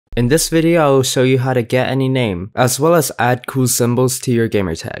In this video, I will show you how to get any name, as well as add cool symbols to your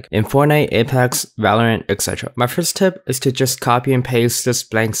gamertag in Fortnite, Apex, Valorant, etc. My first tip is to just copy and paste this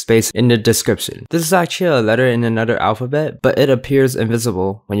blank space in the description. This is actually a letter in another alphabet, but it appears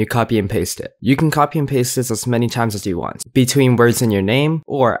invisible when you copy and paste it. You can copy and paste this as many times as you want, between words in your name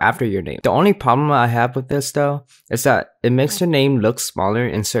or after your name. The only problem I have with this though, is that it makes your name look smaller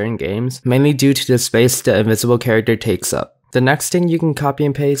in certain games, mainly due to the space the invisible character takes up. The next thing you can copy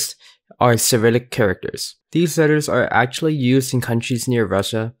and paste are Cyrillic characters. These letters are actually used in countries near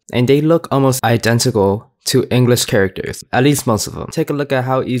Russia, and they look almost identical to English characters, at least most of them. Take a look at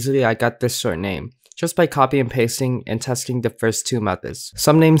how easily I got this short name, just by copy and pasting and testing the first two methods.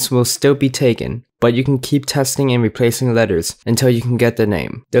 Some names will still be taken, but you can keep testing and replacing letters until you can get the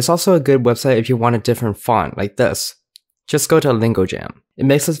name. There's also a good website if you want a different font, like this. Just go to LingoJam. It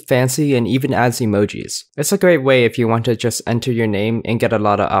makes it fancy and even adds emojis. It's a great way if you want to just enter your name and get a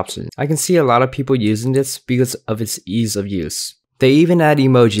lot of options. I can see a lot of people using this because of its ease of use. They even add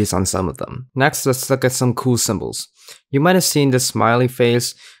emojis on some of them. Next, let's look at some cool symbols. You might have seen this smiley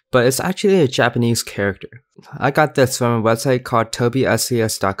face, but it's actually a Japanese character. I got this from a website called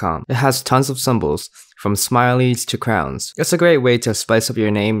tobyscs.com. It has tons of symbols, from smileys to crowns. It's a great way to spice up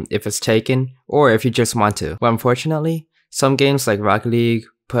your name if it's taken, or if you just want to. But unfortunately, some games like Rocket League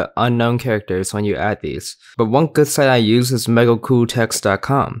put unknown characters when you add these. But one good site I use is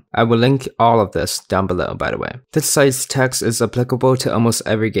megacooltext.com. I will link all of this down below, by the way. This site's text is applicable to almost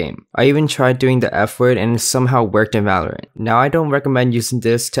every game. I even tried doing the F word and it somehow worked in Valorant. Now I don't recommend using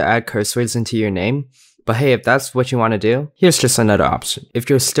this to add curse words into your name, but hey, if that's what you want to do, here's just another option. If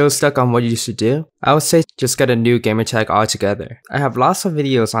you're still stuck on what you should do, I would say just get a new gamertag altogether. I have lots of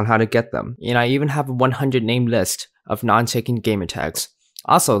videos on how to get them, and I even have a 100 name list of non-taken gamertags,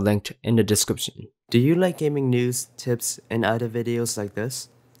 also linked in the description. Do you like gaming news, tips, and other videos like this?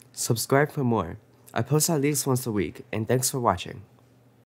 Subscribe for more. I post at least once a week, and thanks for watching.